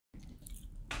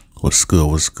What's good?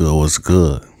 What's good? What's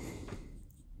good?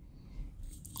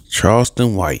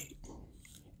 Charleston White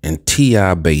and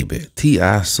T.I. baby.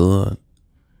 T.I. son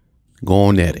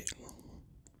going at it.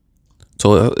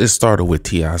 So it started with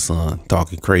T.I. son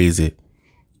talking crazy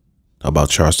about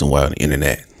Charleston White on the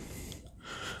internet.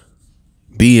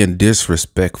 Being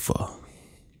disrespectful.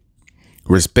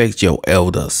 Respect your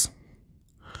elders.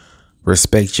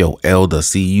 Respect your elders.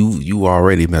 See, you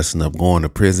already messing up, going to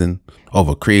prison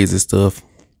over crazy stuff.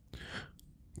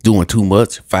 Doing too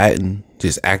much, fighting,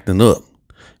 just acting up.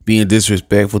 Being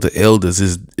disrespectful to elders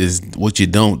is what you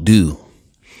don't do.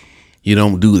 You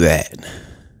don't do that.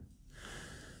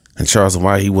 And Charleston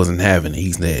White, he wasn't having it.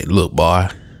 He said, look, boy,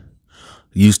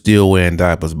 you still wearing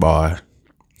diapers, boy.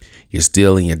 You're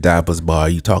still in your diapers, boy.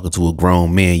 You talking to a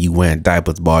grown man, you wearing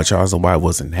diapers, boy. Charleston White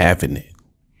wasn't having it.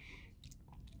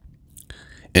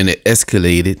 And it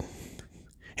escalated.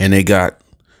 And they got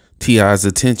T.I.'s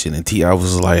attention. And T.I.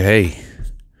 was like, hey,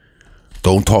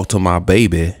 don't talk to my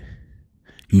baby.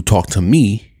 You talk to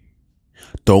me.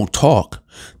 Don't talk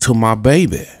to my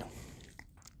baby.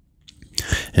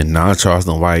 And now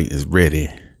Charleston White is ready.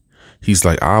 He's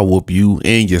like, I'll whoop you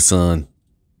and your son.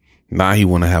 Now he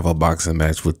want to have a boxing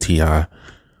match with T.I.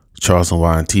 Charleston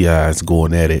White and T.I. is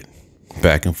going at it.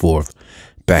 Back and forth.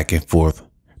 Back and forth.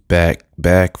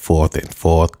 Back, forth and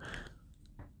forth.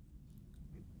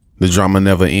 The drama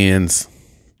never ends.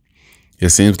 It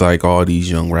seems like all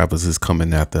these young rappers is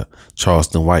coming after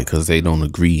Charleston White because they don't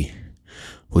agree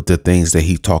with the things that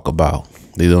he talk about.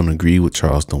 They don't agree with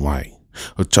Charleston White.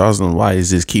 But Charleston White is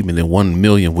just keeping it 1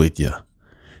 million with you.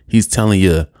 He's telling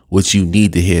you what you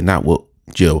need to hear, not what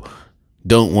you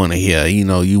don't want to hear. You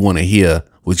know, you want to hear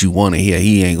what you want to hear.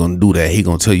 He ain't going to do that. He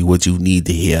going to tell you what you need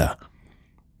to hear.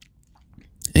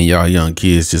 And y'all young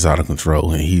kids just out of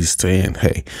control. And he's saying,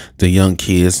 hey, the young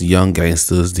kids, the young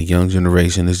gangsters, the young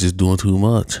generation is just doing too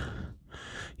much.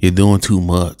 You're doing too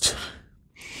much.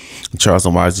 And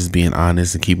Charleston White is just being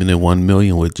honest and keeping it 1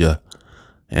 million with you.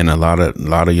 And a lot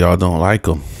of y'all don't like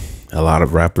him. A lot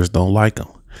of rappers don't like him.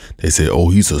 They say, oh,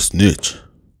 he's a snitch.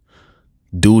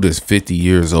 Dude is 50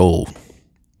 years old.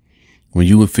 When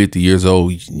you were 50 years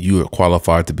old, you are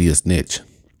qualified to be a snitch.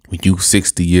 When you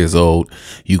 60 years old,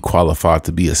 you qualified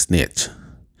to be a snitch.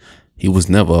 He was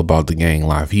never about the gang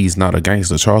life. He's not a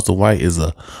gangster. Charleston White is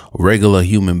a regular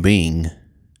human being.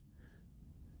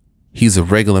 He's a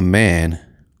regular man.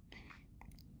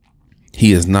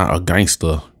 He is not a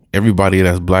gangster. Everybody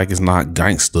that's black is not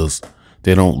gangsters.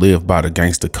 They don't live by the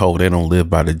gangster code. They don't live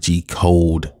by the G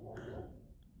code.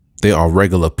 They are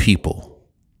regular people.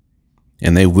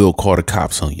 And they will call the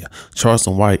cops on you.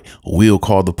 Charleston White will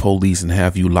call the police and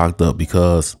have you locked up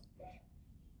because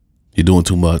you're doing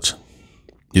too much.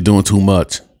 You're doing too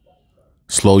much.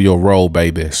 Slow your roll,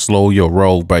 baby. Slow your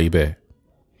roll, baby.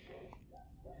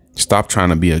 Stop trying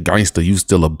to be a gangster. You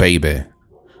still a baby.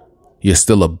 You're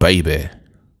still a baby.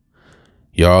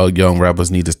 Y'all young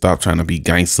rappers need to stop trying to be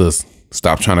gangsters.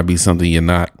 Stop trying to be something you're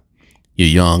not. You're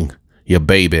young. You're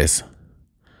babies.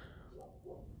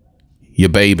 You're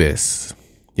babies.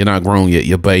 You're not grown yet.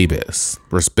 You're babies.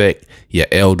 Respect your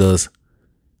elders.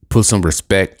 Put some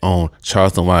respect on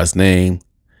Charleston White's name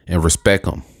and respect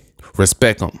them.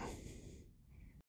 Respect them.